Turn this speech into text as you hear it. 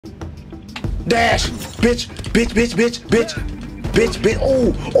Dash. Bitch.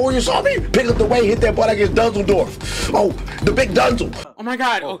 Oh, you saw me? Pick up the weight, hit that butt against Dusseldorf. Oh, the big Dunzel. Oh my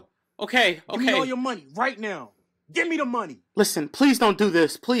God. Oh, okay. Give me all your money right now. Give me the money. Listen, please don't do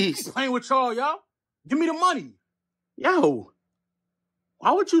this, please. I'm playing with y'all. Give me the money. Yo,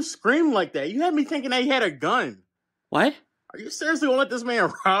 why would you scream like that? You had me thinking that he had a gun. What? Are you seriously gonna let this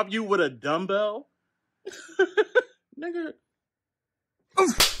man rob you with a dumbbell? Nigga.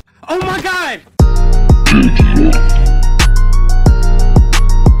 Oof. Oh my God!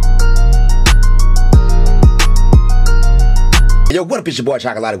 Yo, what up, it's your boy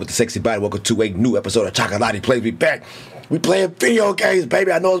Chocolate with the sexy body. Welcome to a new episode of Chocolate Plays. We back. We playing video games,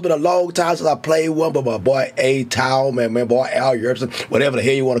 baby. I know it's been a long time since I played one, but my boy A-Town, man, boy Al Yerpson, whatever the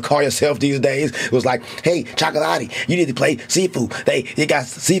hell you want to call yourself these days, it was like, hey, Chocolate, you need to play Sifu. They got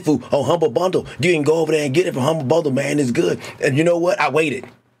Sifu on Humble Bundle. You can go over there and get it from Humble Bundle, man. It's good. And you know what? I waited.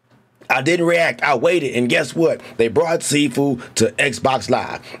 I didn't react. I waited. And guess what? They brought Sifu to Xbox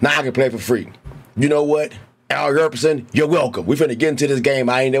Live. Now I can play for free. You know what? Al Yerpson, you're welcome. We finna get into this game.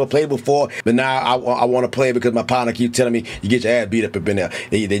 I ain't never played it before, but now I want to play it because my partner keep telling me you get your ass beat up in there.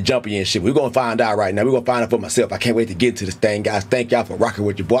 They jump you and shit. We're gonna find out right now. We're gonna find out for myself. I can't wait to get into this thing, guys. Thank y'all for rocking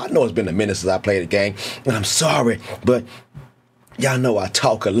with your boy. I know it's been a minute since I played the game, and I'm sorry, but y'all know I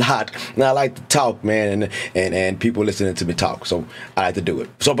talk a lot, and I like to talk, man, and people listening to me talk, so I like to do it.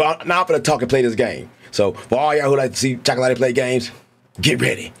 So but now I'm gonna talk and play this game. So for all y'all who like to see Chocolate play games, get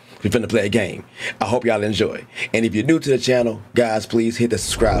ready. We're finna play a game. I hope y'all enjoy. And if you're new to the channel, guys, please hit the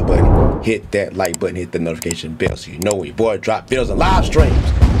subscribe button, hit that like button, hit the notification bell so you know when your boy drop videos and live streams.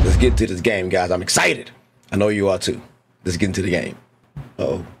 Let's get into this game, guys. I'm excited. I know you are too. Let's get into the game.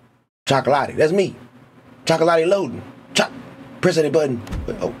 Uh-oh. Chocolate, that's me. Chocolate loading. Press any button.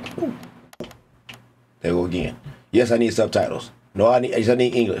 Oh. There we go again. Yes, I need subtitles. No, I need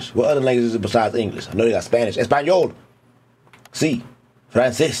English. What other languages besides English? I know they got Spanish. Espanol. Sí.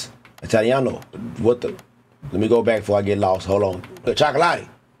 Francis, Italiano, what the? Let me go back before I get lost. Hold on. Chocolate,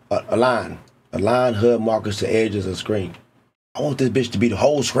 align HUD markers to edges of screen. I want this bitch to be the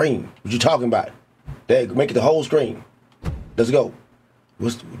whole screen. What you talking about? There, make it the whole screen. Let's go.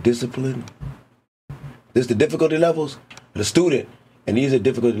 What's the discipline? This the difficulty levels? The student, and these are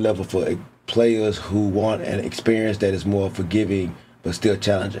difficulty levels for players who want an experience that is more forgiving but still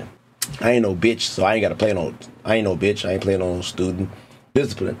challenging. I ain't no bitch, so I ain't gotta play on. I ain't no bitch. I ain't playing on student.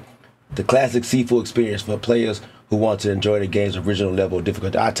 Discipline, the classic Sifu experience for players who want to enjoy the game's original level of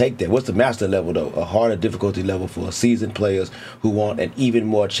difficulty. I take that. What's the master level though? A harder difficulty level for seasoned players who want an even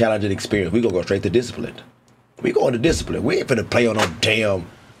more challenging experience. We gonna go straight to discipline. We going to discipline. We ain't finna play on no damn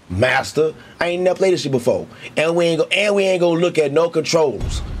master. I ain't never played this shit before, and we ain't gonna look at no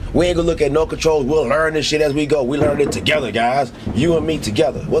controls. We ain't gonna look at no controls. We'll learn this shit as we go. We learn it together, guys. You and me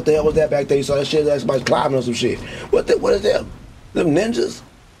together. What the hell was that back there? You saw that shit? That's somebody climbing on some shit. What is that? Them ninjas?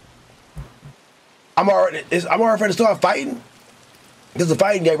 I'm already ready to start fighting. This is a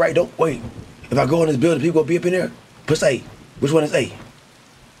fighting game, right? Don't wait. If I go in this building, people gonna be up in there. Press A. Which one is A?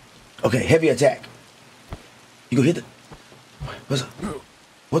 Okay, heavy attack. You go hit the.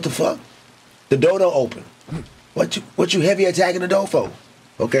 What the fuck? The door don't open. What you heavy attacking the door for?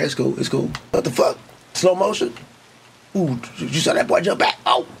 Okay, it's cool. It's cool. What the fuck? Slow motion. Ooh, you saw that boy jump back?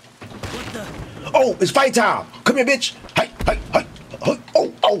 Oh. Oh, it's fight time. Come here, bitch. Hey.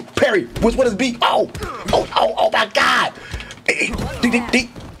 Oh, parry. What is B? Oh, my God. Hey.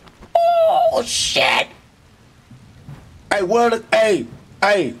 Oh, shit. Hey, one at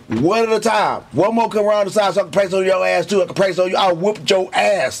a time. One more come around the side so I can press on your ass, too. I can press on you. I'll whoop your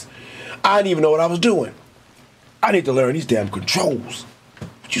ass. I didn't even know what I was doing. I need to learn these damn controls.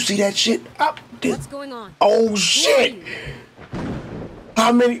 Did you see that shit? What's going on? Oh, shit.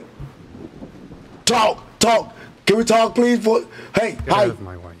 How many? Talk. Can we talk, please? Hey, Get out of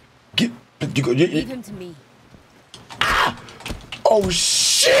my way. Leave him to me. Ah! Oh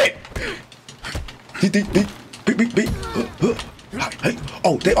shit! Hey.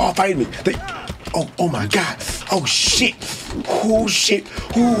 Oh, they all fighting me. Oh my God. Oh shit. Oh shit.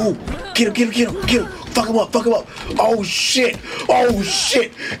 Ooh. Get him. Fuck him up. Oh shit. Fuck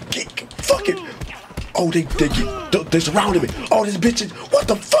it. Oh, they surrounded me. Oh, this bitch is, what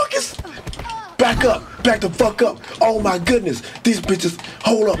the fuck is? Back the fuck up. Oh my goodness. These bitches,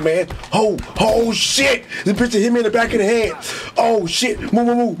 hold up, man. Oh shit. This bitch hit me in the back of the head. Oh shit.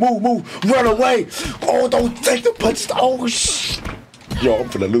 Move. Run away. Oh, don't take the punches. Oh shit. Yo, I'm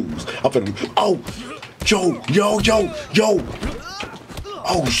finna lose. Oh, yo.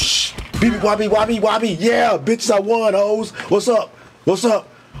 Oh shit. BB. Yeah, bitches, I won, hoes. What's up?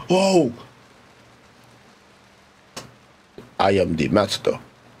 Oh. I am the master.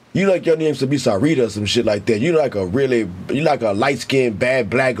 You like your name to be Sarita or some shit like that. You like a light-skinned, bad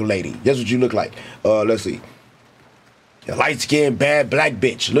black lady. That's what you look like. Let's see. A light-skinned, bad black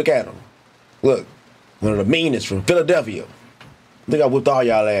bitch. Look at him. Look. One of the meanest from Philadelphia. I think I whooped all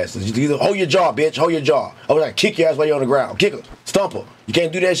y'all asses. You hold your jaw, bitch. Hold your jaw. I was like, kick your ass while you're on the ground. Kick her. Stump her. You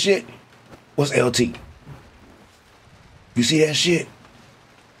can't do that shit? What's LT? You see that shit?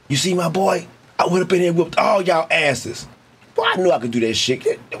 You see my boy? I went up in here and whooped all y'all asses. Boy, I knew I could do that shit.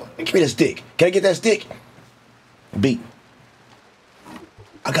 Give me the stick. Can I get that stick? B.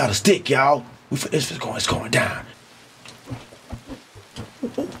 I got a stick, y'all. It's going down.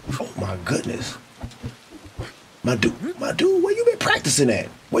 Oh my goodness. My dude, where you been practicing at?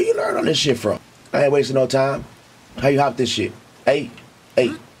 Where you learn all this shit from? I ain't wasting no time. How you hop this shit? Hey,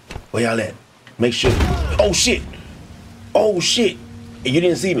 where y'all at? Make sure. Oh shit! Oh shit! You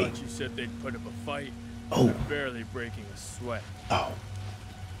didn't see me. You said they'd put up a fight. Oh. They're barely breaking a sweat. Oh.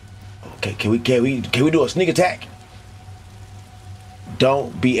 Okay, can we do a sneak attack?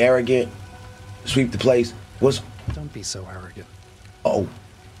 Don't be arrogant. Sweep the place. Don't be so arrogant. Oh.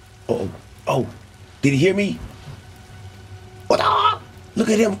 Did he hear me? What? Look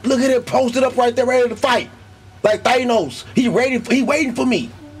at him posted up right there ready to fight. Like Thanos. He waiting for me.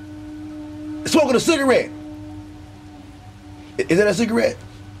 Smoking a cigarette. Is that a cigarette?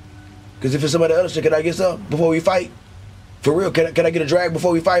 Because if it's somebody else, can I get some before we fight? For real, can I get a drag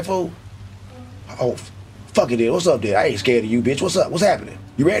before we fight, fool? Oh, fuck it then. What's up then? I ain't scared of you, bitch. What's up? What's happening?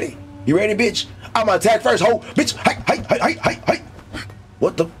 You ready? You ready, bitch? I'm gonna attack first, ho. Bitch, hi.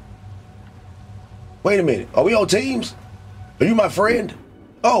 What the? Wait a minute. Are we on teams? Are you my friend?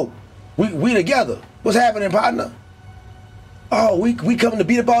 Oh, we together. What's happening, partner? Oh, we coming to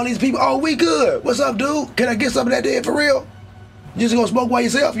beat up all these people. Oh, we good. What's up, dude? Can I get some of that there for real? You just gonna smoke by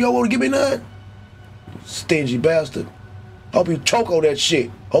yourself? You don't want to give me none? Stingy bastard. Hope you choke on that shit.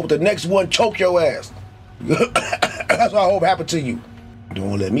 Hope the next one choke your ass. That's what I hope happened to you. You don't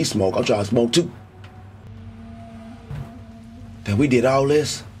want to let me smoke. I'm trying to smoke too. Then we did all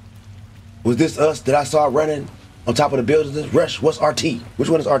this. Was this us that I saw running on top of the buildings? Rush, what's RT? Which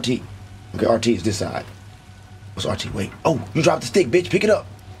one is RT? Okay, RT is this side. What's RT? Wait. Oh, you dropped the stick, bitch. Pick it up.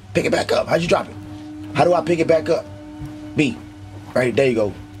 Pick it back up. How'd you drop it? How do I pick it back up? B. Right, there you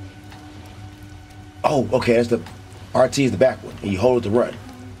go. Oh, okay, that's the RT is the back one. And you hold it to run.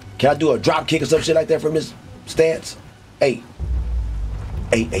 Can I do a drop kick or some shit like that from his stance? Hey.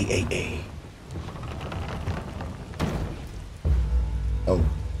 Hey. Oh.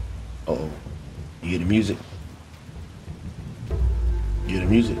 Uh-oh. You hear the music? You hear the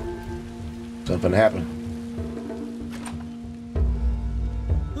music? Something happened.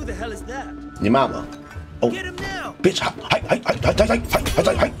 Who the hell is that? Your mama. Oh. Get him now! Bitch, hi.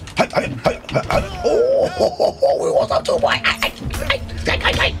 Oh, what's up, too, boy?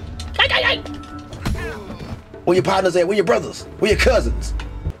 Where your partners at? Where your brothers? Where your cousins?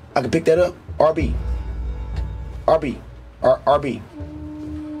 I can pick that up. RB.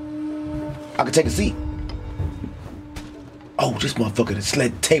 I can take a seat. Oh, this motherfucker that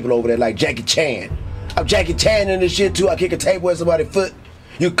slid the table over there like Jackie Chan. I'm Jackie Chan in this shit too. I kick a table at somebody's foot.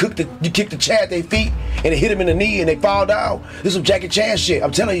 You kick the chair at their feet and it hit them in the knee and they fall down. This is some Jackie Chan shit.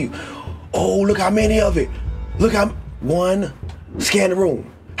 I'm telling you. Oh, look how many of it. Look how one. Scan the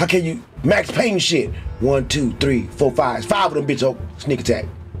room. How can you Max Payne shit? 1, 2, 3, 4, 5. It's 5 of them bitch. Oh, sneak attack.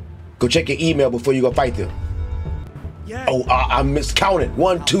 Go check your email before you go fight them. Yeah. Oh, I miscounted.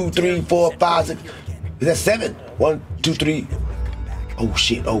 1, 2, 3, 4, 5, 6. Is that 7? 1, 2, 3. Oh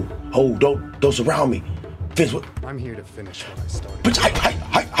shit. Oh, don't surround me. Finish what? I'm here to finish what I started. Bitch, hi.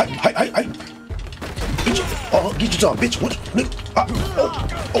 Bitch, get your tongue, bitch. What?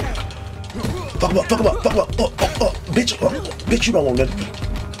 Fuck him up. Bitch, you don't want nothing.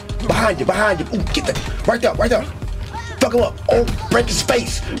 Behind you. Ooh, get that. Right there. Fuck him up. Oh, break his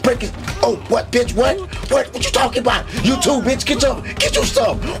face. Oh, what, bitch? What you talking about? You too, bitch. Get you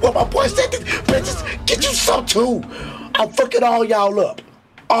some. What my boy said, bitches, get you some too. I'm fucking all y'all up.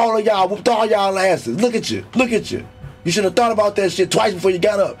 All of y'all whooped all y'all asses. Look at you. You should have thought about that shit twice before you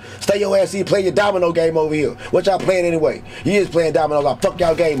got up. Stay your ass here, play your domino game over here. What y'all playing anyway? You is playing dominoes. I'll fuck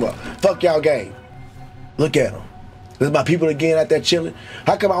y'all game up. Fuck y'all game. Look at them. This is my people again out there chilling.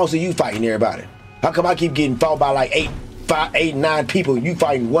 How come I don't see you fighting everybody? How come I keep getting fought by like 8, 9 people? You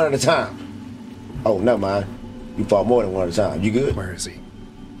fighting one at a time. Oh, never mind. You fought more than one at a time. You good? Where is he?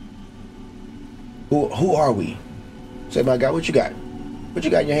 Who are we? Say, my guy, what you got? What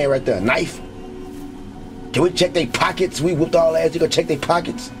you got in your hand right there? A knife? Can we check their pockets? We whooped all ass. You gonna check their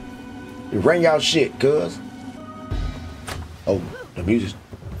pockets? You ran y'all shit, cuz. Oh, the music.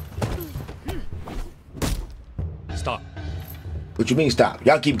 Stop. What you mean stop?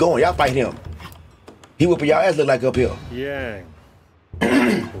 Y'all keep going. Y'all fight him. He whooping y'all ass look like up here. Yang.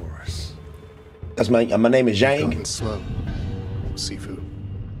 Of course. That's my name is Yang. Going slow. Sifu.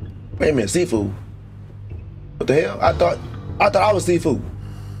 Wait a minute, Sifu. What the hell? I thought I was Sifu.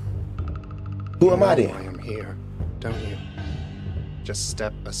 Who am I then? I am here, don't you? Just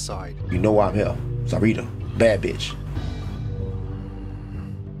step aside. You know why I'm here. Sarita. Bad bitch.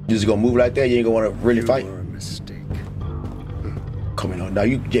 You just gonna move like that? You ain't gonna wanna really fight? You were a mistake. Come on, now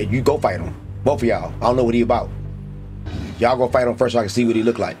you go fight him. Both of y'all. I don't know what he about. Y'all go fight him first so I can see what he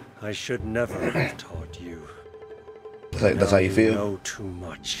look like. I should never have taught you. That's how you feel? You know too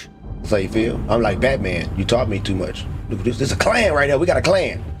much. That's how you feel? I'm like Batman. You taught me too much. Look at this. This is a clan right now. We got a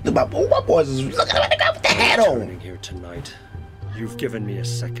clan. Look, my boys is look at the guy with the hat on. Returning here tonight. You've given me a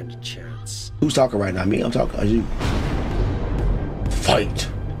second chance. Who's talking right now? Me? I'm talking. Are you? Fight.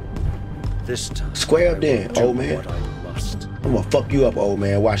 This time. Square up then, old man. What I must. I'm gonna fuck you up, old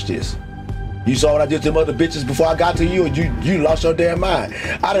man. Watch this. You saw what I did to them other bitches before I got to you, and you lost your damn mind.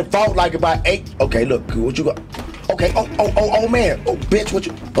 I done fought like about 8. Okay, look, what you got? Okay, old man. Oh, bitch, what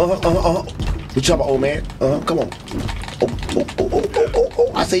you? What you talking about, old man? Come on.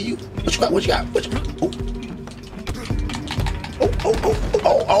 Oh, I see you. What you got? What you got? What you got?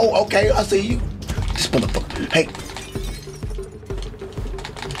 Okay, I see you. This motherfucker. Hey.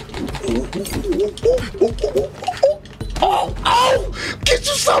 Oh, get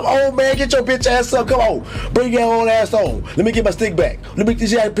you some, old man. Get your bitch ass up. Come on. Bring your old ass on. Let me get my stick back. Let me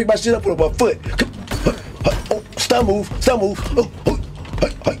see how to pick my shit up with my foot. Come. Oh, stun move.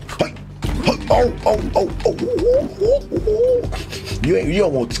 You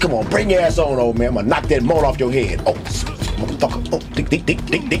don't want this. Come on, bring your ass on, old man. I'm gonna knock that mold off your head. Oh, motherfucker. Oh, ding.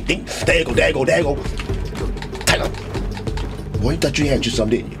 There you go. Tight up. Boy, you thought you had you some,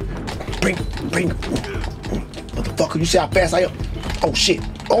 didn't you? Bring. Motherfucker, you see how fast I am? Oh, shit.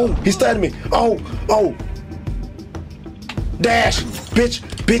 Oh, he's stunning me. Oh. Dash. Bitch.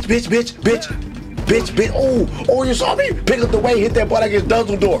 Oh, you saw me? Pick up the way, hit that boy like it's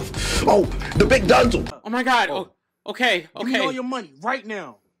Dusseldorf. Oh, the big Dunzel. Oh my God. Oh, okay. Give me all your money right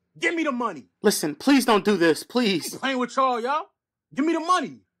now. Give me the money. Listen, please don't do this, please. I ain't playing with y'all. Give me the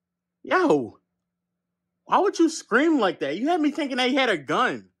money. Yo, why would you scream like that? You had me thinking that he had a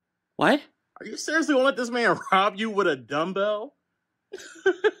gun. What? Are you seriously gonna let this man rob you with a dumbbell?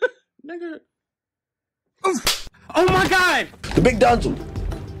 Nigga. Oh my God! The big Dunzel.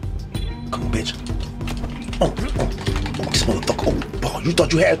 Come on, bitch. Oh, this motherfucker. Oh, you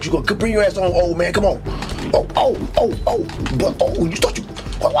thought you gonna bring your ass on, old man. Come on. You thought you.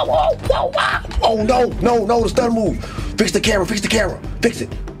 Oh, no, the stun move. Fix the camera. Fix it.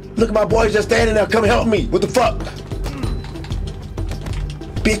 Look at my boys just standing there. Come help me. What the fuck?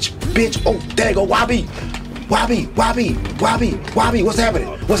 Bitch. Oh, there you go. Wobby. What's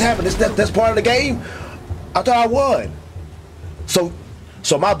happening? That's part of the game? I thought I won.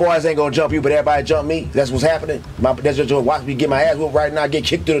 So my boys ain't gonna jump you, but everybody jump me. That's what's happening. That's just gonna watch me get my ass whooped right now. Get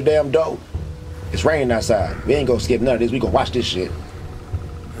kicked through the damn door. It's raining outside. We ain't gonna skip none of this. We gonna watch this shit.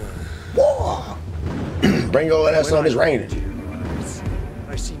 Whoa. Bring your ass on. It's raining.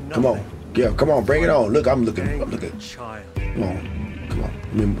 Come on. Yeah, come on. Bring it on. Look, I'm looking. Come on.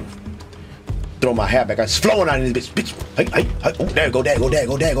 Remember. Throw my hair back. I was flowing out in this bitch. Hey. Oh, there you go.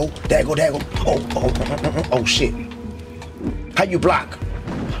 Oh, shit. How you block?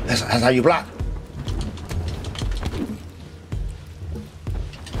 That's how you block.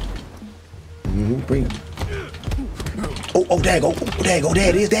 Bring it. Oh, there you go.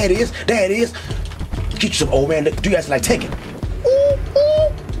 There it is. Get you some, old man. Do you guys like taking?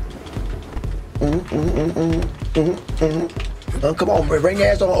 Come on, bring your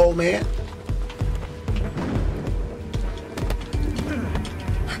ass on, old man.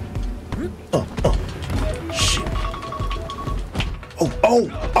 Shit.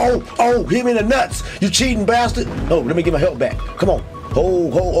 Oh, hit me in the nuts. You cheating bastard. Oh, let me get my help back. Come on.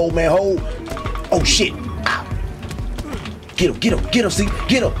 Hold, old man, hold. Oh, shit. Ow. Get him, see?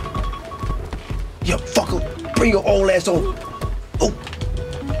 Get him. Yo, fucker. Bring your old ass on.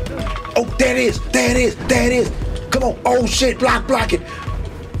 Oh, there it is. Come on. Oh, shit. Block it.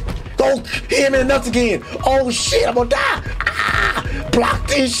 Oh, hit him in the nuts again. Oh, shit. I'm gonna die. Block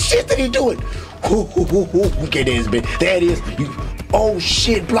this shit that he doing. Okay, there's bitch. There it is. Oh,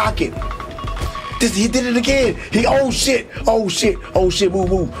 shit. Block it. He did it again. Oh shit. Move.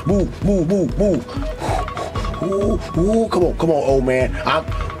 Ooh, come on, old man.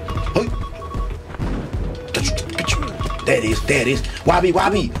 There it is. Wobby.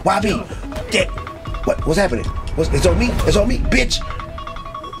 What's happening? It's on me, bitch.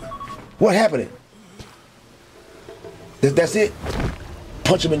 What happening? That's it.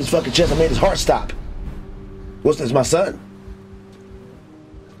 punch him in his fucking chest. I made his heart stop. What's this, my son?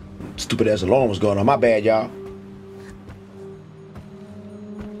 Stupid ass alarm was going on. My bad, y'all.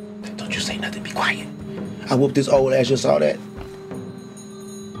 Don't you say nothing. Be quiet. I whooped this old ass. You saw that?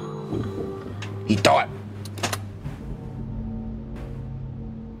 He thought.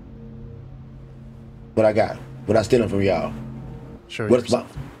 What I got? What I stealing from y'all? Show What's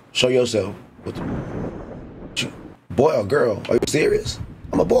yourself. Show yourself. Boy or girl? Are you serious?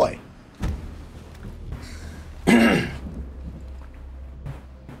 I'm a boy.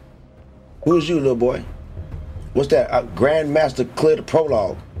 Who is you, little boy? What's that? Grandmaster cleared the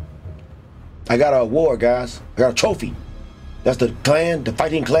prologue. I got an award, guys. I got a trophy. That's the clan, the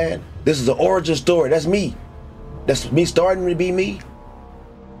fighting clan. This is the origin story. That's me. That's me starting to be me.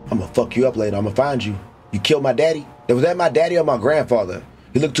 I'm gonna fuck you up later. I'm gonna find you. You killed my daddy. Was that my daddy or my grandfather?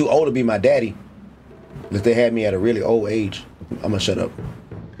 He looked too old to be my daddy. If they had me at a really old age. I'm gonna shut up.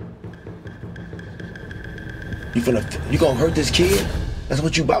 You gonna hurt this kid? That's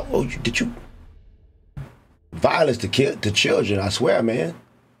what you about? Oh, did you? Violence to children, I swear, man.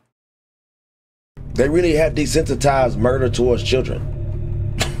 They really have desensitized murder towards children.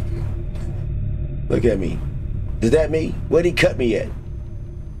 Look at me. Is that me? Where'd he cut me at?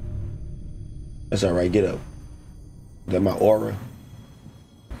 That's all right, get up. Is that my aura?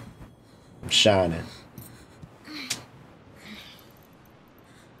 I'm shining.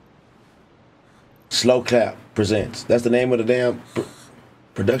 Slow Clap presents. That's the name of the damn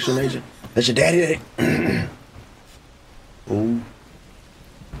production agent. That's your daddy. Ooh.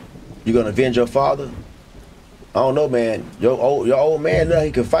 You gonna avenge your father? I don't know, man. Your old man now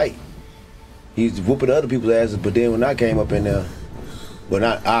he can fight. He's whooping other people's asses, but then when I came up in there, well,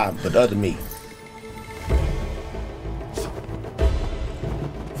 not I, but other me.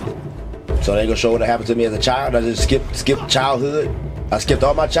 So they ain't gonna show what happened to me as a child. I just skipped childhood. I skipped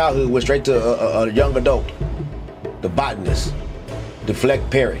all my childhood, went straight to a young adult. The botanist. Deflect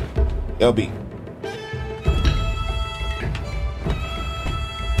Perry. LB.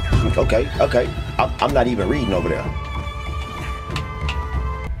 Okay. I'm not even reading over there.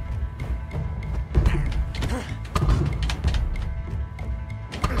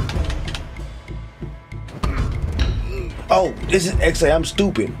 Oh, this is XA. I'm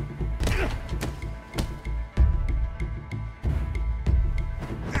stupid.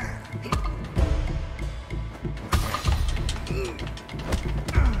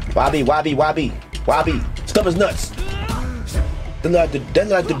 Wobby. Stuff his nuts. Then like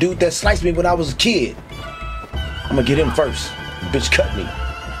the dude that sliced me when I was a kid. I'm gonna get him first. The bitch cut me.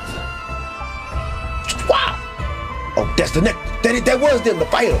 Wow. Oh, that's the next. That was them, the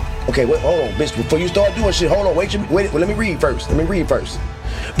fighter. Okay, wait, hold on, bitch. Before you start doing shit, hold on, wait, let me read first.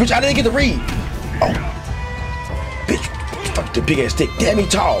 Bitch, I didn't get to read. Oh, bitch, fuck the big ass stick. Damn, he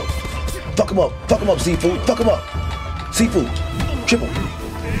tall. Fuck him up, Sifu. Fuck him up. Sifu, triple.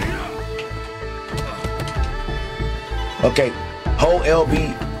 Okay, hold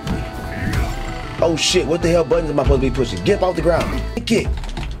LB. Oh shit, what the hell buttons am I supposed to be pushing? Get up off the ground. Kick.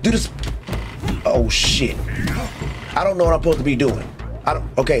 Do this. Oh shit. I don't know what I'm supposed to be doing.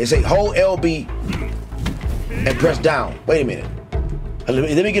 Okay, it say hold LB and press down. Wait a minute.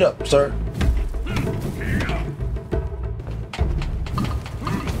 Let me get up, sir.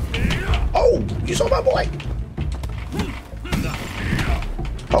 Oh, you saw my boy.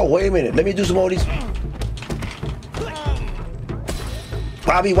 Oh, wait a minute. Let me do some more of these.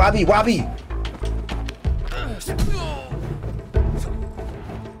 Wobby.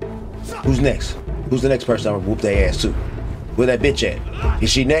 Who's next? Who's the next person I'm gonna whoop their ass to? Where that bitch at? Is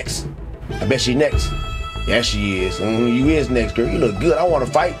she next? I bet she next. Yeah, she is. You is next, girl. You look good. I want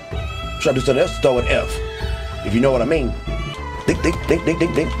to fight. Try to do something else to throw an F. If you know what I mean. Ding.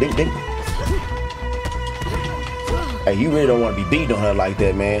 Hey, you really don't want to be beating on her like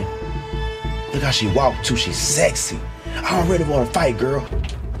that, man. Look how she walked too. She's sexy. I don't really want to fight, girl.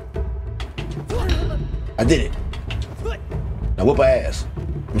 I did it. Now whoop her ass.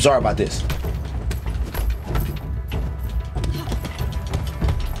 I'm sorry about this.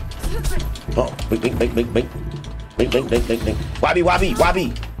 Oh, bing. Wobby.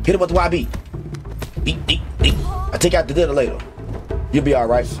 Hit him with the Wobby. Beat. I take out the dinner later. You'll be all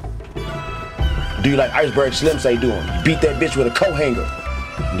right. Do you like Iceberg Slim say do him? You beat that bitch with a coat hanger.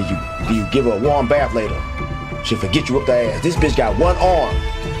 And do you give her a warm bath later? She'll forget you whooped her ass. This bitch got one arm.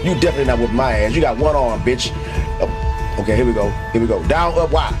 You definitely not whooping my ass. You got one arm, bitch. Oh, okay, here we go. Down,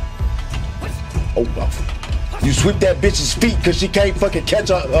 up, wide. Oh. You sweep that bitch's feet because she can't fucking catch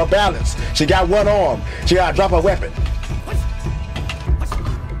her balance. She got one arm. She gotta drop her weapon.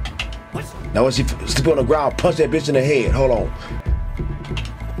 Now when she sleep on the ground, punch that bitch in the head. Hold on.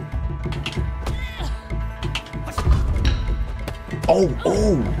 Oh.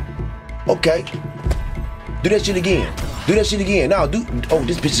 Okay. Do that shit again. Do that shit again. No, oh,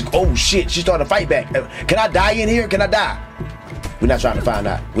 this bitch is, oh shit, she's starting to fight back. Can I die in here? Can I die? We're not trying to find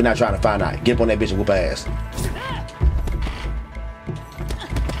out. We're not trying to find out. Get up on that bitch and whoop her ass.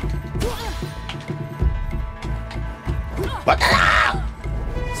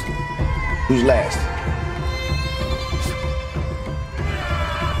 Who's last?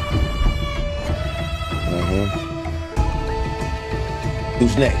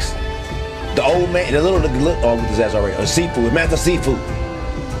 Who's next? The old man, the little, oh, with his ass already. Sifu, Master Sifu.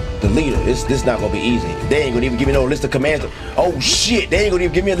 The leader. This not gonna be easy. They ain't gonna even give me no list of commands. Oh shit, they ain't gonna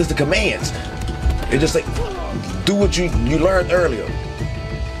even give me a list of commands. It's just like, do what you learned earlier.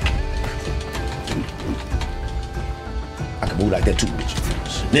 I can move like that too, bitch.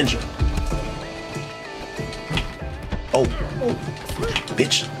 Ninja. Oh,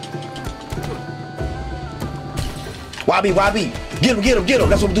 bitch. YB. Get him.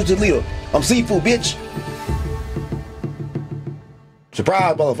 That's what I'm doing to the leader. I'm Sifu, bitch.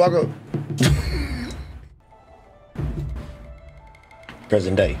 Surprise, motherfucker.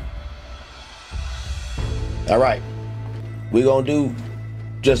 Present day. All right. We're gonna do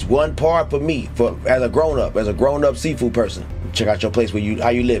just one part for me, as a grown-up Sifu person. Check out your place how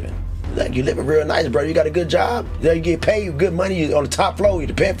you living. Like, you living real nice, bro. You got a good job. You know, you get paid good money. You on the top floor, you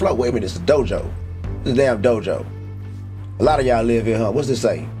the pen floor. Wait a minute, it's a dojo. This is a damn dojo. A lot of y'all live here, huh? What's this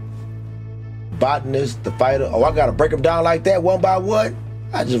say? Botanist, the fighter. Oh, I gotta break them down like that one by one?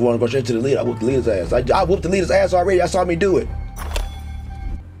 I just want to go straight to the leader. I whooped the leader's ass. I whooped the leader's ass already. I saw me do it.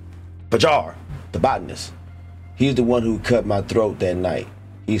 Pajar, the botanist. He's the one who cut my throat that night.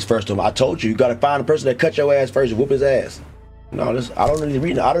 He's first to him. I told you gotta find the person that cut your ass first and whoop his ass. No, I don't need to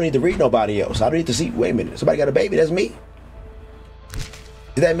read. I don't need to read nobody else. I don't need to see. Wait a minute. Somebody got a baby. That's me.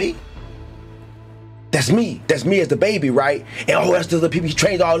 Is that me? That's me. That's me as the baby, right? And oh, that's the people he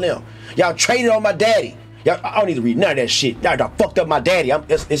trained all them. Y'all traded on my daddy. Y'all, I don't need to read none of that shit. Y'all fucked up my daddy.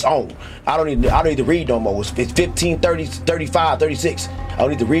 It's on. I don't need to read no more. It's 15, 30, 35, 36. I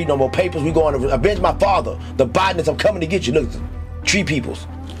don't need to read no more papers. We going to avenge my father. The botanist, I'm coming to get you. Look, tree peoples.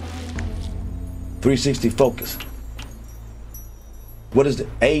 360 focus. What is the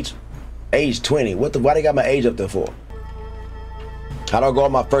age? Age 20. Why they got my age up there for? How do I go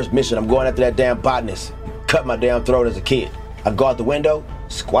on my first mission? I'm going after that damn botanist. Cut my damn throat as a kid. I go out the window.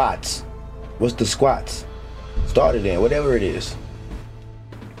 Squats. What's the squats? Started in, whatever it is.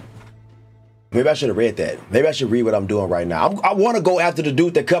 Maybe I should have read that. Maybe I should read what I'm doing right now. I want to go after the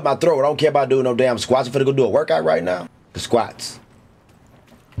dude that cut my throat. I don't care about doing no damn squats. I'm finna go do a workout right now. The squats.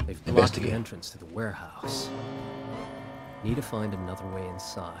 They've blocked the entrance to the warehouse. Need to find another way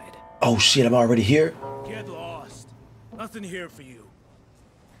inside. Oh shit, I'm already here? Get lost. Nothing here for you.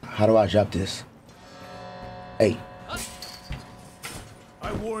 How do I drop this? Hey.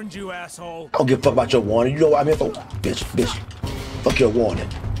 I warned you, asshole. I don't give a fuck about your warning. You know what I'm here for? Bitch. Fuck your warning.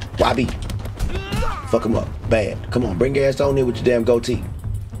 YB. Fuck him up. Bad. Come on, bring your ass on in with your damn goatee.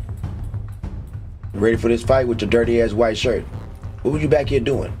 Ready for this fight with your dirty ass white shirt? What were you back here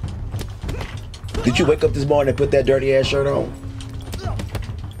doing? Did you wake up this morning and put that dirty ass shirt on?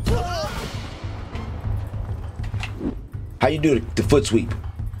 How you do the foot sweep?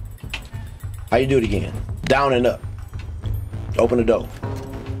 How you do it again? Down and up. Open the door.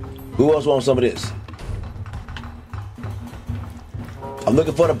 Who else wants some of this? I'm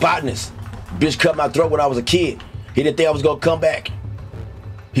looking for the botanist. Bitch cut my throat when I was a kid. He didn't think I was gonna come back.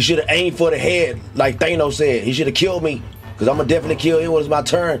 He should have aimed for the head, like Thanos said. He should have killed me, because I'm gonna definitely kill him when it's my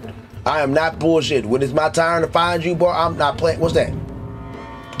turn. I am not bullshit. When it's my turn to find you, boy, I'm not playing. What's that?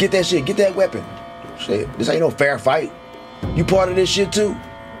 Get that shit. Get that weapon. Shit, this ain't no fair fight. You part of this shit too?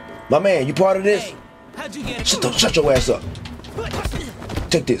 My man, you part of this? Hey, how'd you get Shut your ass up.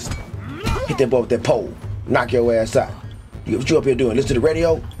 Take this. Hit that boy with that pole. Knock your ass out. What you up here doing? Listen to the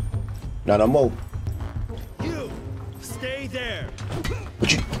radio? Not no more. You stay there.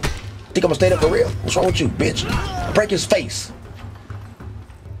 What you think I'm gonna stay there for real? What's wrong with you, bitch? Break his face.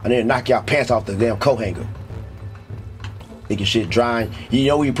 I need to knock y'all pants off the damn coat hanger. Think your shit drying. You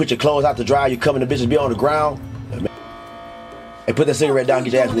know when you put your clothes out to dry, you come in the bitches be on the ground. Hey, put that cigarette down,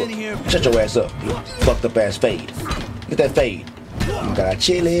 get your ass whooped. Shut your ass up, you fucked up ass fade. Get that fade. You got a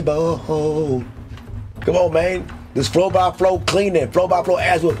chili bowl. Come on, man. This flow by flow cleaning, flow by flow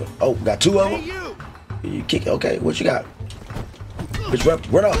ass whooping. Oh, got two of them? You kick, okay, what you got? Bitch,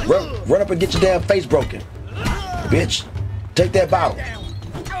 run up and get your damn face broken. Bitch, take that bottle.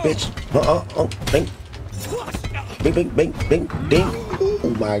 Bitch, bing. Bing, bing, bing, bing, ding.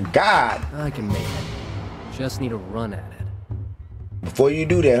 Oh my God. I can make it. Just need to run at it. Before you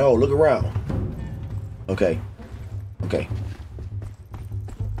do that, look around. Okay.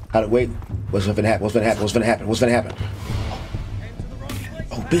 How to wait? What's finna happen? What's finna happen? What's finna happen? What's finna happen?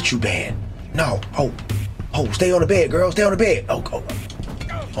 Oh, bitch, you bad. No. Oh, stay on the bed, girl. Stay on the bed.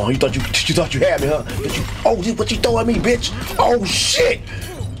 Oh, you thought you had me, huh? Bitch, what you throwing me, bitch? Oh shit.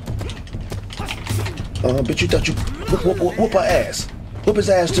 Bitch, you thought you whoop her ass. Whoop his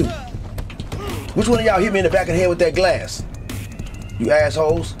ass too. Which one of y'all hit me in the back of the head with that glass? You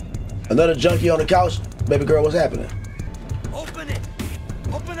assholes. Another junkie on the couch? Baby girl, what's happening? Open it.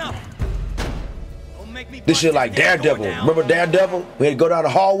 Open up. Don't make me This shit like Daredevil. Remember Daredevil? We had to go down the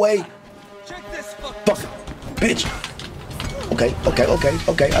hallway? Check this Fuck it. Bitch. Okay.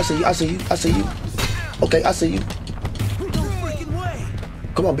 I see you. Okay, I see you. No freaking way.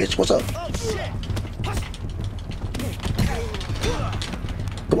 Come on, bitch. What's up? Oh shit.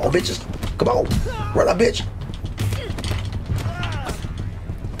 Come on, bitches. Come on. Run up, bitch.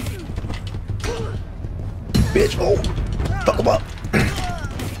 Bitch, oh. Fuck him up.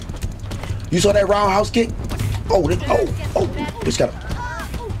 You saw that roundhouse kick? Oh, bitch got him.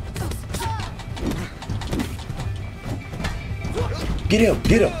 Get him.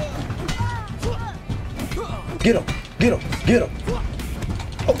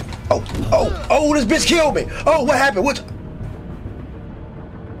 Oh, this bitch killed me. Oh, what happened?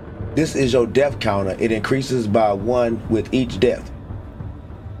 This is your death counter. It increases by 1 with each death.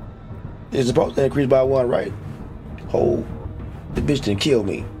 It's supposed to increase by 1, right? Oh, the bitch didn't kill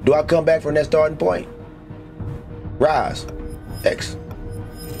me. Do I come back from that starting point? Rise. X.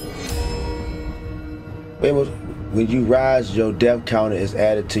 Wait a minute. When you rise, your death counter is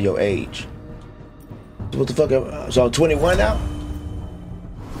added to your age. What the fuck? So I'm 21 now?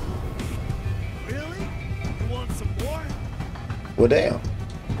 Really? You want some more? Well, damn.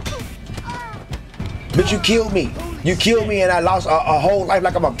 Bitch, you killed me. You killed me and I lost a whole life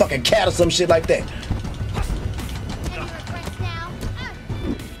like I'm a fucking cat or some shit like that.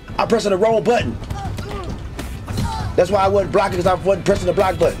 I'm pressing the wrong button. That's why I wasn't blocking, because I wasn't pressing the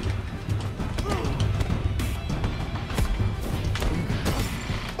block button.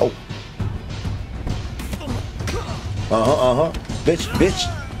 Oh.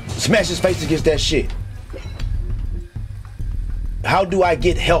 Bitch. Smash his face against that shit. How do I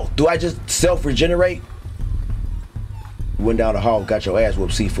get health? Do I just self-regenerate? Went down the hall, got your ass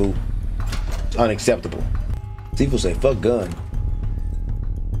whooped, Sifu. It's unacceptable. Sifu say, fuck gun.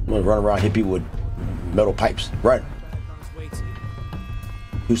 I'm gonna run around, hit people with metal pipes. Run.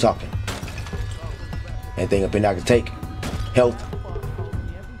 Who's talking? Anything up in there I can take? Health.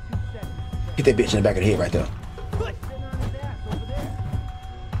 Hit that bitch in the back of the head right there.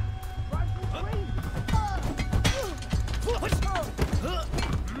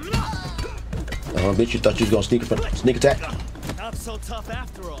 Bitch, you thought you was gonna sneak attack? Not so tough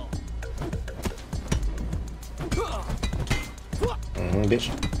after all. Bitch.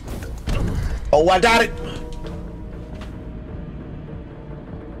 Oh, I got it.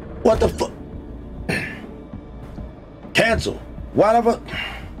 What the fuck? Cancel. Whatever.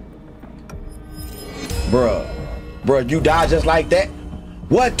 Bruh, you died just like that?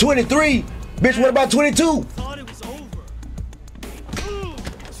 What, 23? Bitch, what about 22?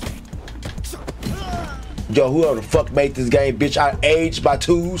 Yo, whoever the fuck made this game, bitch, I aged by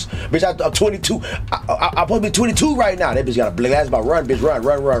 2s. Bitch, I'm 22. I'm supposed to be 22 right now. That bitch got a blast by run, bitch, run,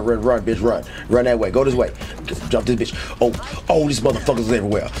 bitch, run. Run that way, go this way. Jump this bitch. Oh, these motherfuckers are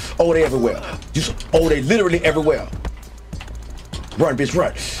everywhere. Oh, they everywhere. They literally everywhere. Run, bitch,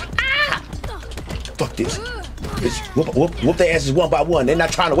 run. Ah! Fuck this. Bitch, whoop their asses one by one. They're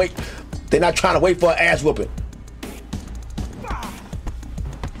not trying to wait. They're not trying to wait for an ass whooping.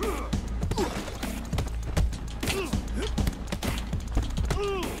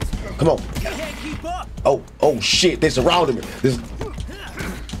 Come on. Oh shit, they surrounded me.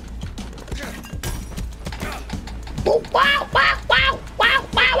 Oh, wow.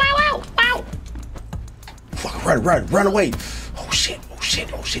 Fuck, run away. Oh shit.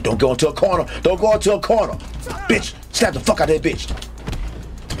 Don't go into a corner. Bitch, slap the fuck out of that bitch.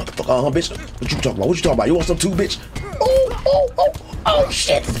 Motherfucker, bitch. What you talking about? You want some too, bitch? Oh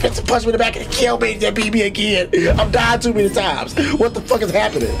shit, this bitch punched me in the back and killed me and beat me again. I'm dying too many times. What the fuck is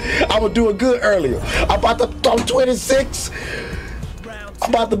happening? I was doing good earlier. I'm 26. I'm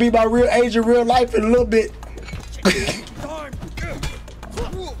about to be my real age in real life in a little bit.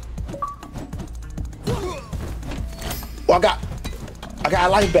 Oh, I got a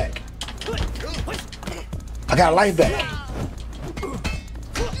life back.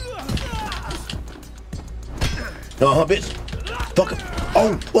 Bitch. Fuck him.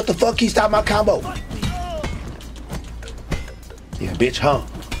 Oh, what the fuck? He stopped my combo. Yeah, bitch, huh?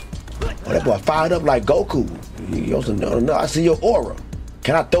 Oh, that boy fired up like Goku. No, I see your aura.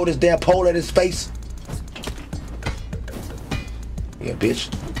 Can I throw this damn pole at his face? Yeah,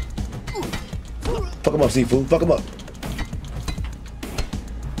 bitch. Fuck him up, Sifu. Fuck him up.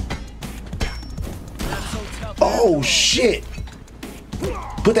 Oh, shit.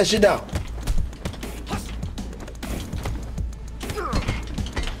 Put that shit down.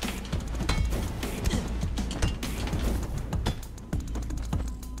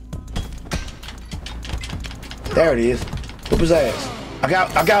 There it is. Whoop his ass. I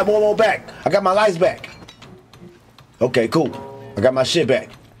got one more back. I got my lights back. Okay, cool. I got my shit back.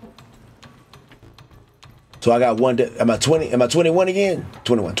 So I got one. Am I 20? Am I 21 again?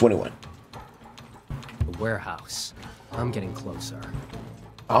 21. The warehouse. I'm getting closer.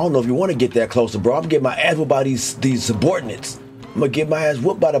 I don't know if you want to get that closer, bro. I'm getting my ass whooped by these subordinates. I'm gonna get my ass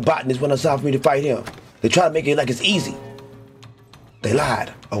whooped by the botanist when it's time for me to fight him. They try to make it like it's easy. They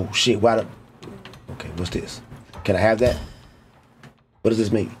lied. Oh shit! Why the? Okay, what's this? Can I have that? What does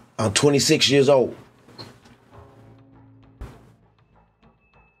this mean? I'm 26 years old.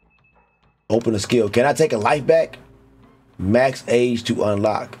 Open a skill. Can I take a life back? Max age to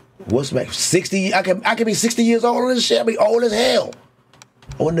unlock. What's max? 60? I can be 60 years old on this shit. I'll be old as hell.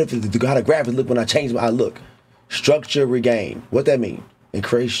 I wonder if how the graphics look when I change my look. Structure regain. What that mean?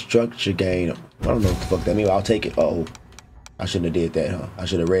 Increase structure gain. I don't know what the fuck that means. I'll take it. Oh, I shouldn't have did that, huh? I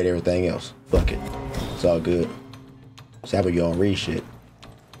should have read everything else. Fuck it. It's all good. Sabo, you don't read shit.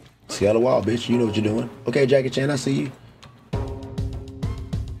 See on the wall, bitch. You know what you're doing. Okay, Jackie Chan, I see you.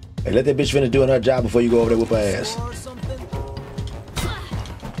 Hey, let that bitch finish doing her job before you go over there with her ass.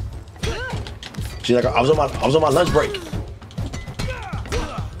 She's like, I was on my lunch break.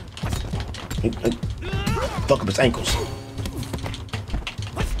 Fuck up his ankles.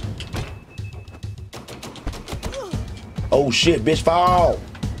 Oh shit, bitch, fall.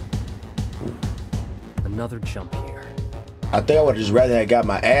 Another jump here. I think I would have just rather have got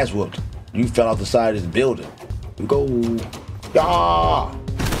my ass whooped. You fell off the side of this building. Go. Yeah.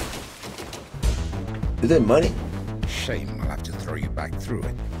 Is that money? Shame I'll have to throw you back through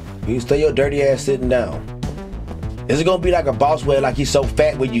it. You stay your dirty ass sitting down. Is it gonna be like a boss where like he's so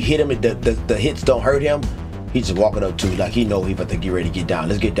fat when you hit him and the hits don't hurt him? He's just walking up to you like he know he about to get ready to get down.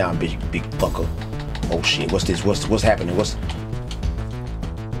 Let's get down, big fucker. Oh shit, what's this? What's happening?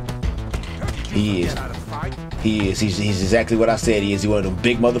 He is. He's exactly what I said he is. He's one of them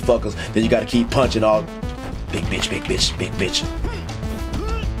big motherfuckers that you gotta keep punching all. Big bitch, big bitch, big bitch.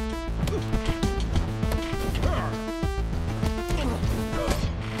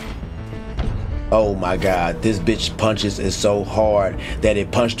 Oh my God, this bitch punches is so hard that it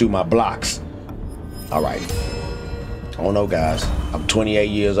punched through my blocks. All right. I don't know, guys. I'm 28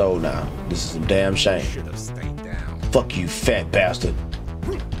 years old now. This is some damn shame. Should have stayed down. Fuck you, fat bastard.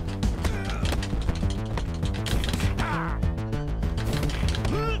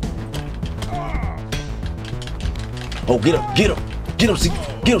 Oh, get him,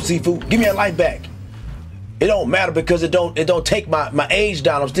 Sifu. Give me a life back. It don't matter because it don't take my age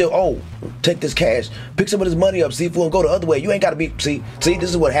down. I'm still old. Take this cash, pick some of this money up, Sifu, and go the other way. You ain't gotta be, see, this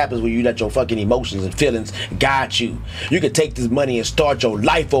is what happens when you let your fucking emotions and feelings guide you. You can take this money and start your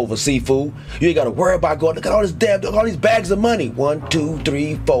life over, Sifu. You ain't gotta worry about going, look at all this all these bags of money. 1, 2,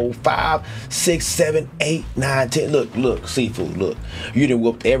 3, 4, 5, 6, 7, 8, 9, 10. Look, Sifu, look. You done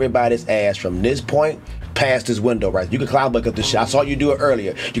whooped everybody's ass from this point past this window, right? You can climb back up this shit. I saw you do it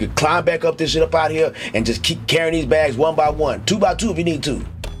earlier. You can climb back up this shit up out here and just keep carrying these bags one by one, 2 by 2 if you need to.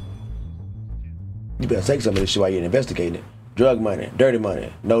 You better take some of this shit while you're investigating it. Drug money, dirty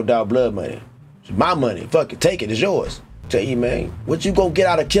money, no doubt blood money. It's my money. Fuck it, take it. It's yours. Tell you, man, what you gonna get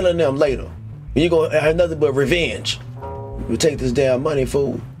out of killing them later? You gonna have nothing but revenge. You take this damn money,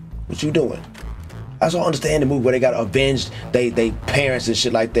 fool. What you doing? I don't understand the movie where they got avenged they parents and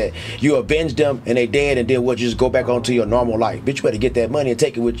shit like that. You avenge them and they dead, and then what? You just go back onto your normal life. Bitch, you better get that money and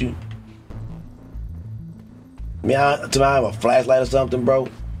take it with you. Man, tonight I have a flashlight or something, bro.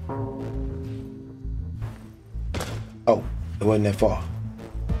 Oh, it wasn't that far.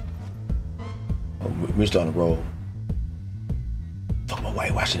 Oh, we're starting to roll. Fuck, my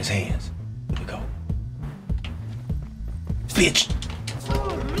wife washing his hands. Here we go. Bitch!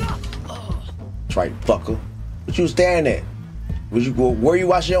 That's right, fucker. What you staring at? Where you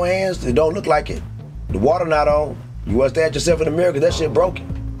washing your hands? It don't look like it. The water not on. You want to stare at yourself in the mirror because that shit broken.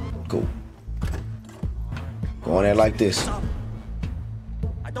 Cool. Go on there like this.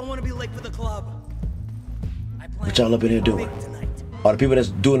 I don't want to be late for the club. What y'all up in here doing? Are the people that's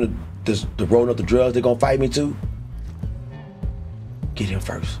doing the rolling up the drugs, they gonna fight me too? Get him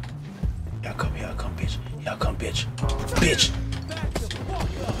first. Y'all come, bitch. Y'all come, bitch. Bitch!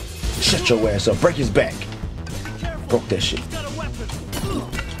 Shut your ass up. Break his back. Broke that shit.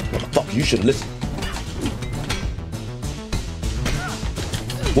 Fuck, you should've listened.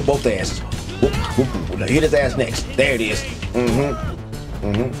 Whoop both asses. Whoop, whoop, whoop. Now hit his ass next. There it is.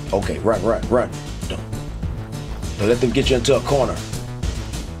 Okay, run. Don't let them get you into a corner.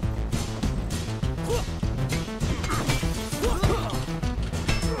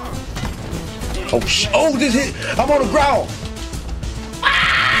 Oh, this hit. I'm on the ground.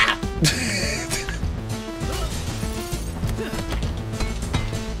 Ah!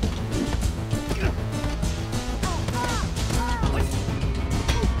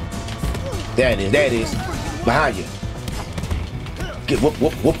 There it is. Behind you. Get whoop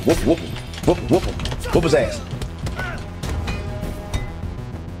his ass.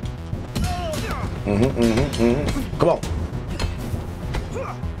 Come on.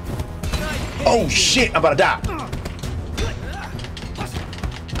 Oh shit, I'm about to die.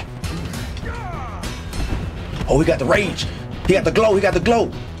 Oh, he got the rage. He got the glow.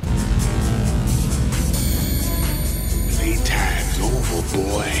 Playtime's over,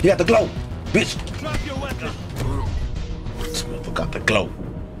 boy. He got the glow. Bitch. Drop your weapon. This motherfucker got the glow.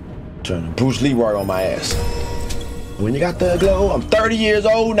 Turning Bruce Leroy on my ass. When you got the glow, I'm 30 years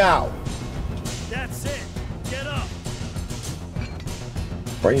old now. That's it. Get up.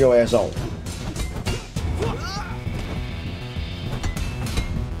 Bring your ass on.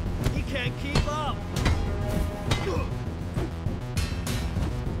 He can't keep up.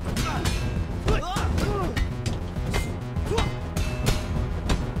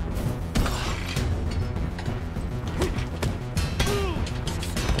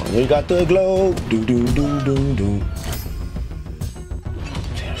 We got the glow. Do.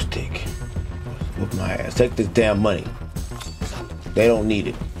 Damn stick. Whoop my ass. Take this damn money. They don't need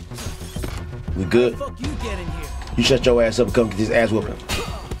it. We good? Fuck you get in here. You shut your ass up and come get this ass whooping.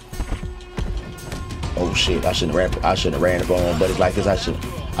 Oh shit! I shouldn't have ran up on buddies like this. I shouldn't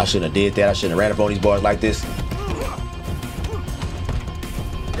have did that. I shouldn't have ran up on these boys like this.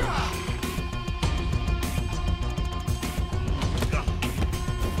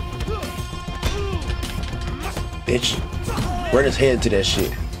 Bitch, run his head into that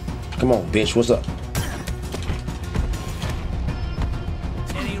shit. Come on, bitch. What's up?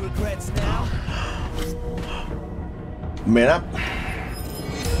 Any regrets now? Man,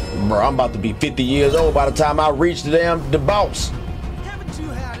 I'm about to be 50 years old by the time I reach the boss. Haven't you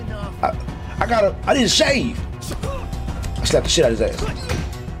had enough? I need to shave. I slapped the shit out of his ass.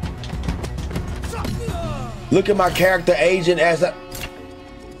 Look at my character aging as that.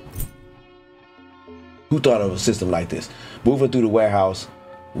 Who thought of a system like this? Moving through the warehouse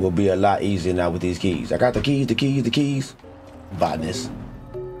will be a lot easier now with these keys. I got the keys. Botanist.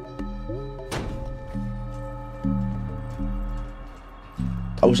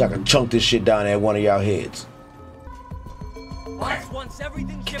 I wish I could chunk this shit down at one of y'all heads.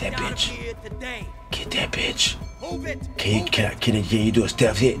 Get that bitch. Get that bitch. Can you do a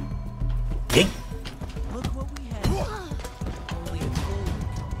stealth hit? Yeet.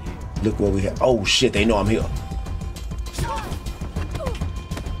 Look what we have. Oh shit, they know I'm here.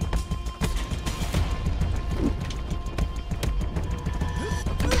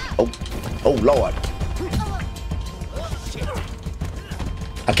 Oh Lord.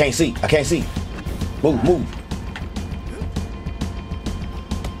 I can't see. Move.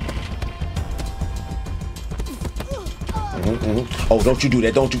 Oh, don't you do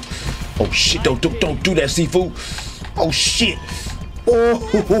that, don't you? Oh shit, don't do that, Sifu. Oh shit. Oh,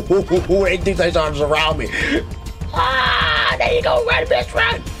 they think they started to surround me. Ah, there you go, run, bitch,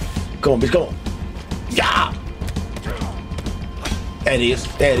 run. Come on, bitch, come on. Yeah. That is.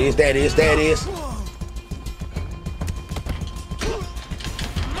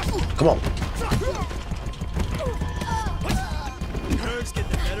 Come on. Nerves get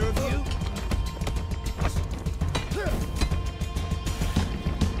the better of you.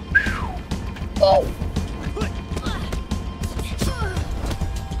 Oh.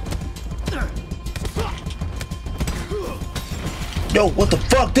 Yo, what the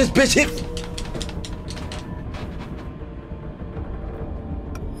fuck? This bitch hit.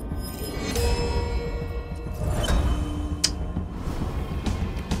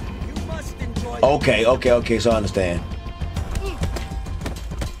 Okay, so I understand.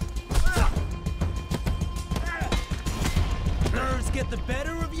 Nerves get the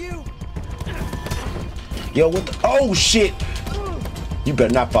better of you. Yo, what the? Oh shit! You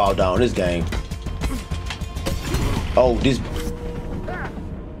better not fall down this game. Oh, these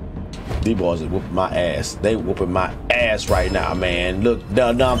boys are whooping my ass. They whooping my ass right now, man. Look, now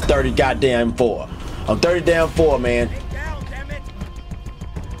I'm 30 goddamn 4. I'm 30 damn 4, man.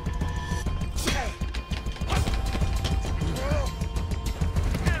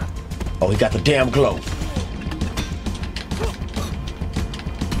 Oh, he got the damn glow.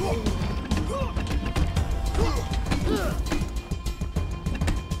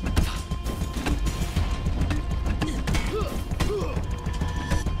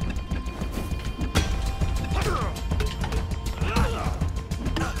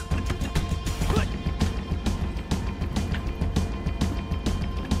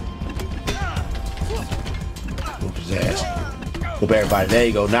 Whoop his ass. Whoop everybody. There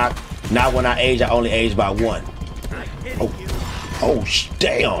you go. Now when I age, I only age by 1. Oh,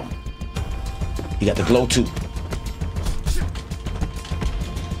 damn. You got the glow too.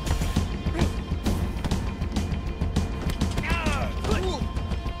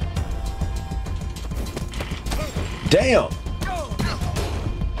 Damn.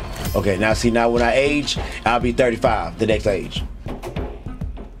 Okay, now see, now when I age, I'll be 35, the next age.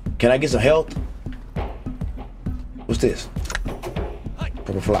 Can I get some health? What's this?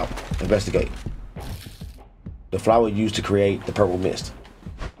 Purple flower. Investigate. The flower used to create the purple mist.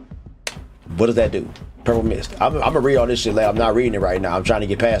 What does that do? Purple mist. I'm gonna read all this shit later. I'm not reading it right now. I'm trying to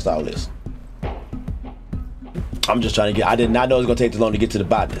get past all this. I'm just trying to get. I did not know it was gonna take this long to get to the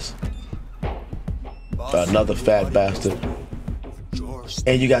botanist. Another fat bastard.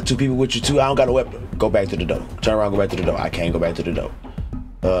 And you got 2 people with you too. I don't got a weapon. Go back to the door. Turn around. Go back to the door. I can't go back to the door.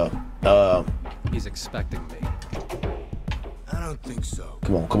 He's expecting me. I don't think so.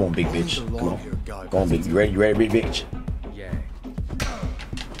 Come on, big bitch. Come on. Go on, big. You ready, big bitch? Yeah.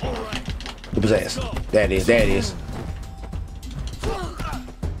 Whoop his ass. There it is.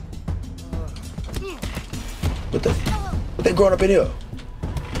 What they growing up in here?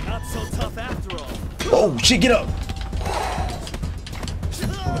 Not so tough after all. Oh shit, get up.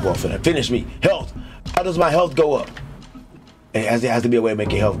 Boy, finna finish me. Health. How does my health go up? There has to be a way to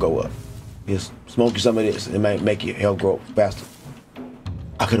make your health go up. Just smoke you some of this. It might make your health grow faster.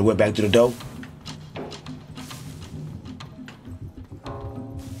 I could have went back to the door.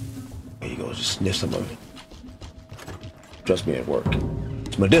 There you go. Just sniff some of it. Trust me, it work.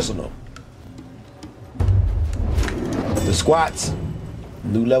 It's medicinal. The squats.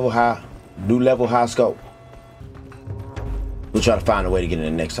 New level high scope. We'll try to find a way to get in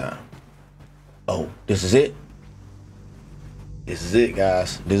the next time. Oh, this is it? This is it,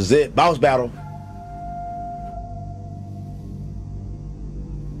 guys. This is it. Boss battle.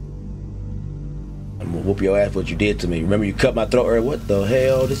 I'm gonna whoop your ass for what you did to me. Remember you cut my throat earlier? What the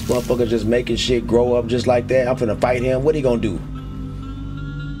hell? This motherfucker just making shit grow up just like that. I'm finna fight him. What he gonna do?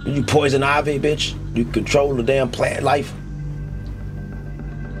 You poison ivy, bitch. You control the damn plant life.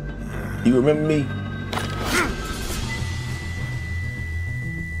 You remember me?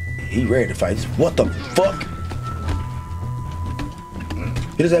 He ready to fight. What the fuck?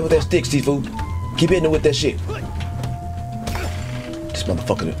 Hit his ass with that stick, Sifu. Keep hitting him with that shit. This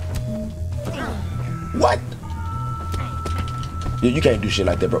motherfucker. What? You can't do shit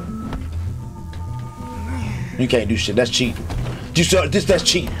like that, bro. You can't do shit. That's cheating. You saw this? That's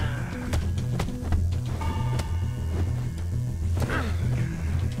cheating.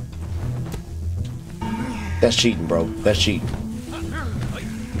 That's cheating, bro. That's cheating.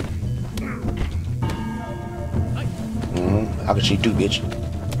 I can cheat too, bitch.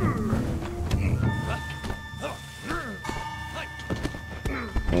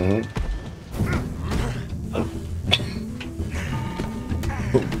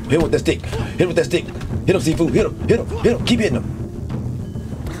 Hit him with that stick. Hit him with that stick. Hit him, Sifu. Hit him. Hit him. Hit him. Keep hitting him.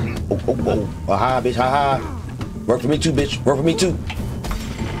 Oh. Ha, bitch. Ha. Work for me too, bitch. Work for me too.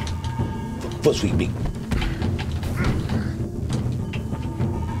 Foot sweep me.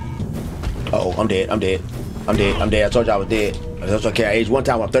 Uh-oh, I'm dead. I told you I was dead. That's okay. I aged one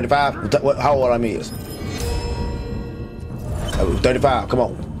time. I'm 35. How old I is? 35. Come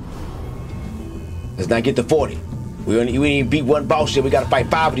on. Let's not get to 40. We ain't beat one boss shit. We gotta fight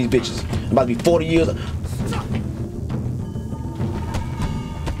 5 of these bitches. I'm about to be 40 years.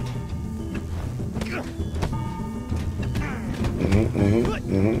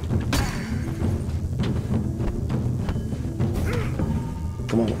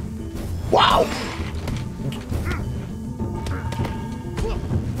 Come on. Wow.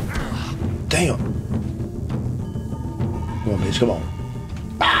 Damn. Come on, bitch. Come on.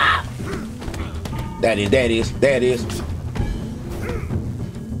 Ah! That is.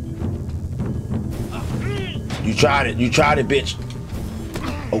 You tried it, bitch.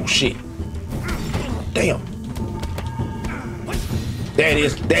 Oh shit. Damn. There it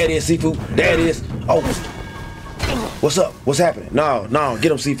is, Sifu. There it is. Oh. What's up? What's happening? No,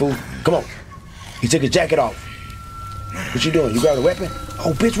 get him, Sifu. Come on. He took his jacket off. What you doing? You grabbed a weapon?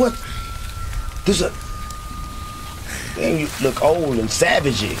 Oh, bitch, what? This a... Damn, you look old and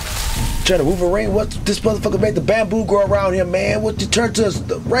savagey. Trying to move a rain? What this motherfucker made the bamboo grow around here, man? What you turn to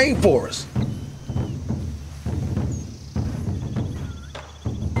the rainforest?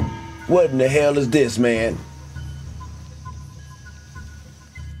 What in the hell is this, man?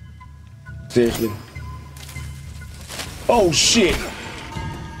 Seriously? Oh shit!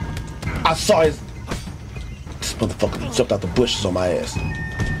 I saw his. This motherfucker jumped out the bushes on my ass.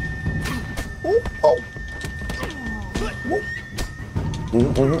 Ooh, oh.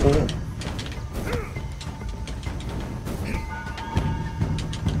 Ooh.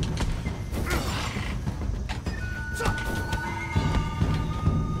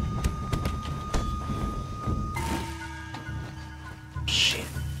 Shit.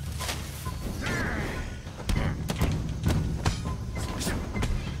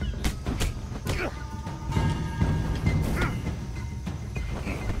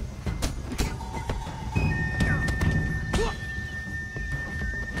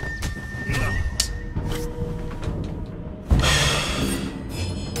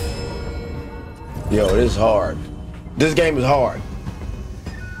 Yo, this is hard. This game is hard.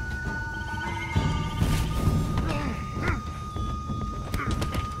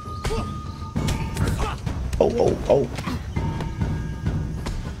 Oh.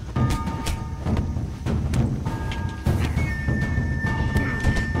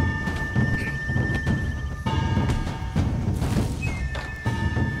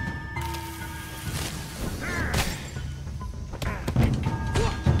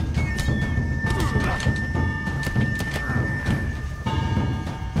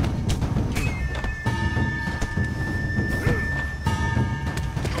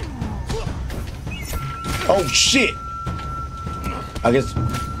 Oh shit! I guess.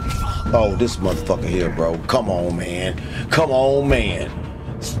 Oh, this motherfucker here, bro. Come on, man. Come on, man.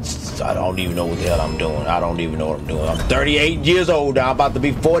 I don't even know what the hell I'm doing. I don't even know what I'm doing. I'm 38 years old now. I'm about to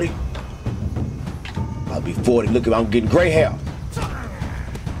be 40. I'll be 40. Look at me. I'm getting gray hair.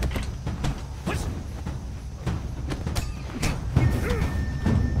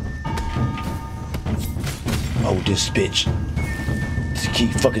 Oh, this bitch. Just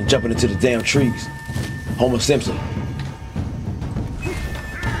keep fucking jumping into the damn trees. Homer Simpson.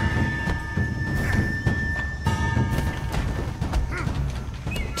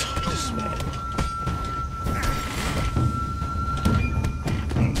 This man.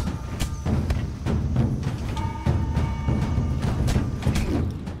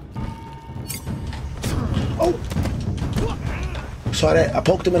 Oh. Saw that? I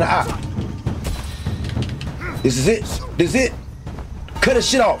poked him in the eye. This is it. This is it. Cut his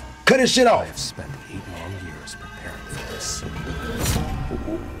shit off. Cut his shit off.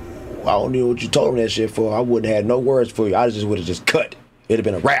 I don't know what you told me that shit for. I wouldn't have had no words for you. I just would have just cut. It'd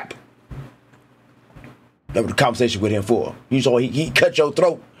have been a rap. That was the conversation with him for. You saw he cut your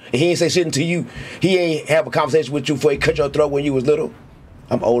throat and he ain't say shit to you. He ain't have a conversation with you before he cut your throat when you was little.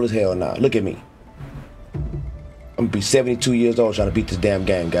 I'm old as hell now. Look at me. I'm gonna be 72 years old trying to beat this damn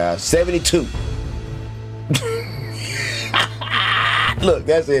game, guys. 72. Look,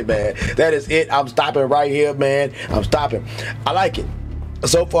 that's it, man. That is it. I'm stopping right here, man. I'm stopping. I like it.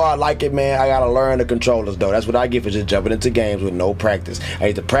 So far, I like it, man. I gotta learn the controllers, though. That's what I get for just jumping into games with no practice. I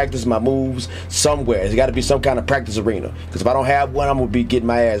need to practice my moves somewhere. There's gotta be some kind of practice arena. Because if I don't have one, I'm gonna be getting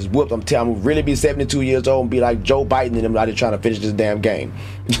my ass whooped. I'm gonna really be 72 years old and be like Joe Biden and them out here trying to finish this damn game.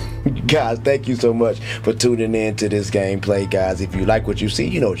 Guys, thank you so much for tuning in to this gameplay, guys. If you like what you see,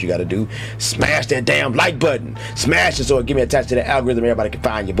 you know what you gotta do. Smash that damn like button. Smash it so it get me attached to the algorithm. Everybody can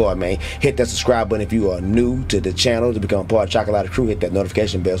find your boy, man. Hit that subscribe button if you are new to the channel to become part of Chocolate Crew. Hit that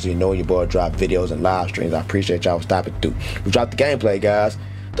notification bell so you know when your boy drop videos and live streams. I appreciate y'all stopping through. We dropped the gameplay, guys.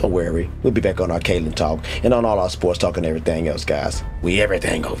 Don't worry. We'll be back on our Kalen talk and on all our sports talk and everything else, guys. We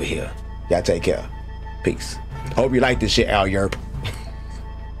everything over here. Y'all take care. Peace. Hope you like this shit, Al Yerp.